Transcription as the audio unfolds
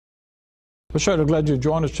We're certainly glad you've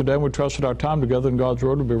joined us today, and we trust that our time together in God's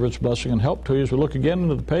Word will be a rich blessing and help to you as we look again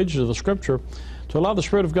into the pages of the Scripture to allow the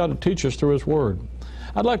Spirit of God to teach us through His Word.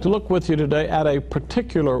 I'd like to look with you today at a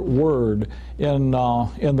particular word in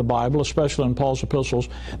the Bible, especially in Paul's epistles.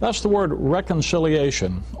 That's the word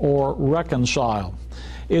reconciliation or reconcile.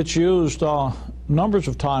 It's used numbers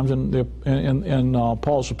of times in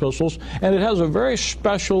Paul's epistles, and it has a very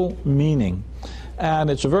special meaning.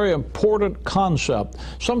 And it's a very important concept.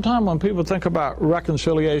 Sometimes when people think about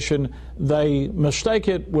reconciliation, they mistake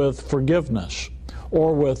it with forgiveness,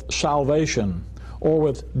 or with salvation, or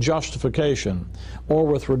with justification, or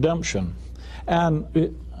with redemption. And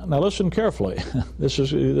now listen carefully. This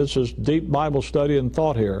is deep Bible study and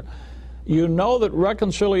thought here. You know that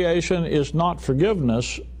reconciliation is not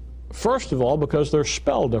forgiveness, first of all, because they're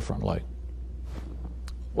spelled differently.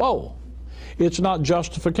 Whoa. It's not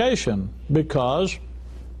justification because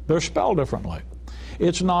they're spelled differently.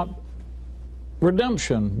 It's not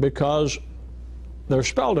redemption because they're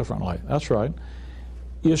spelled differently. That's right.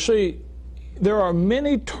 You see, there are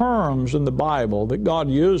many terms in the Bible that God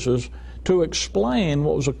uses to explain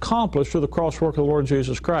what was accomplished through the cross work of the Lord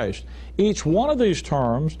Jesus Christ. Each one of these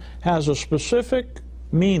terms has a specific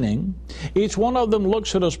meaning. Each one of them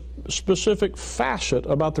looks at a specific facet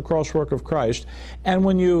about the cross work of Christ. And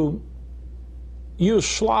when you use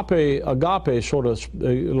sloppy agape, sort of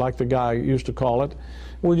like the guy used to call it,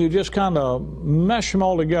 when you just kind of mesh them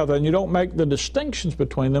all together and you don't make the distinctions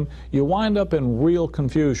between them, you wind up in real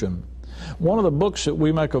confusion. One of the books that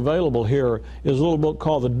we make available here is a little book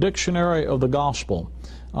called The Dictionary of the Gospel.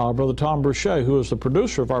 Brother Tom Bruchet, who is the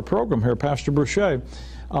producer of our program here, Pastor Bruchet,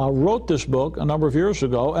 wrote this book a number of years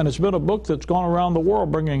ago, and it's been a book that's gone around the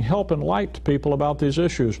world bringing help and light to people about these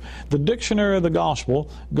issues. The Dictionary of the Gospel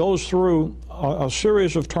goes through a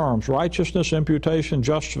series of terms: righteousness, imputation,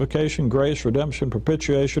 justification, grace, redemption,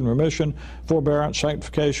 propitiation, remission, forbearance,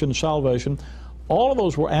 sanctification, salvation. All of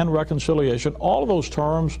those and reconciliation, all of those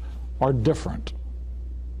terms are different.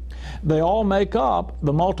 They all make up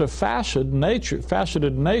the multifaceted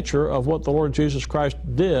nature of what the Lord Jesus Christ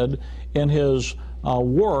did in His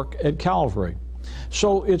work at Calvary.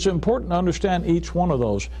 So it's important to understand each one of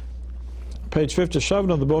those. Page 57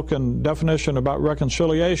 of the book, and definition about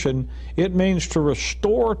reconciliation, it means to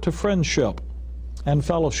restore to friendship and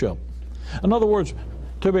fellowship. In other words,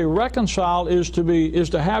 to be reconciled is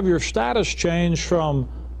to have your status change from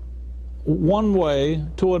one way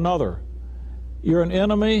to another. You're an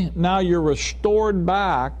enemy, now you're restored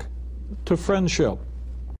back to friendship.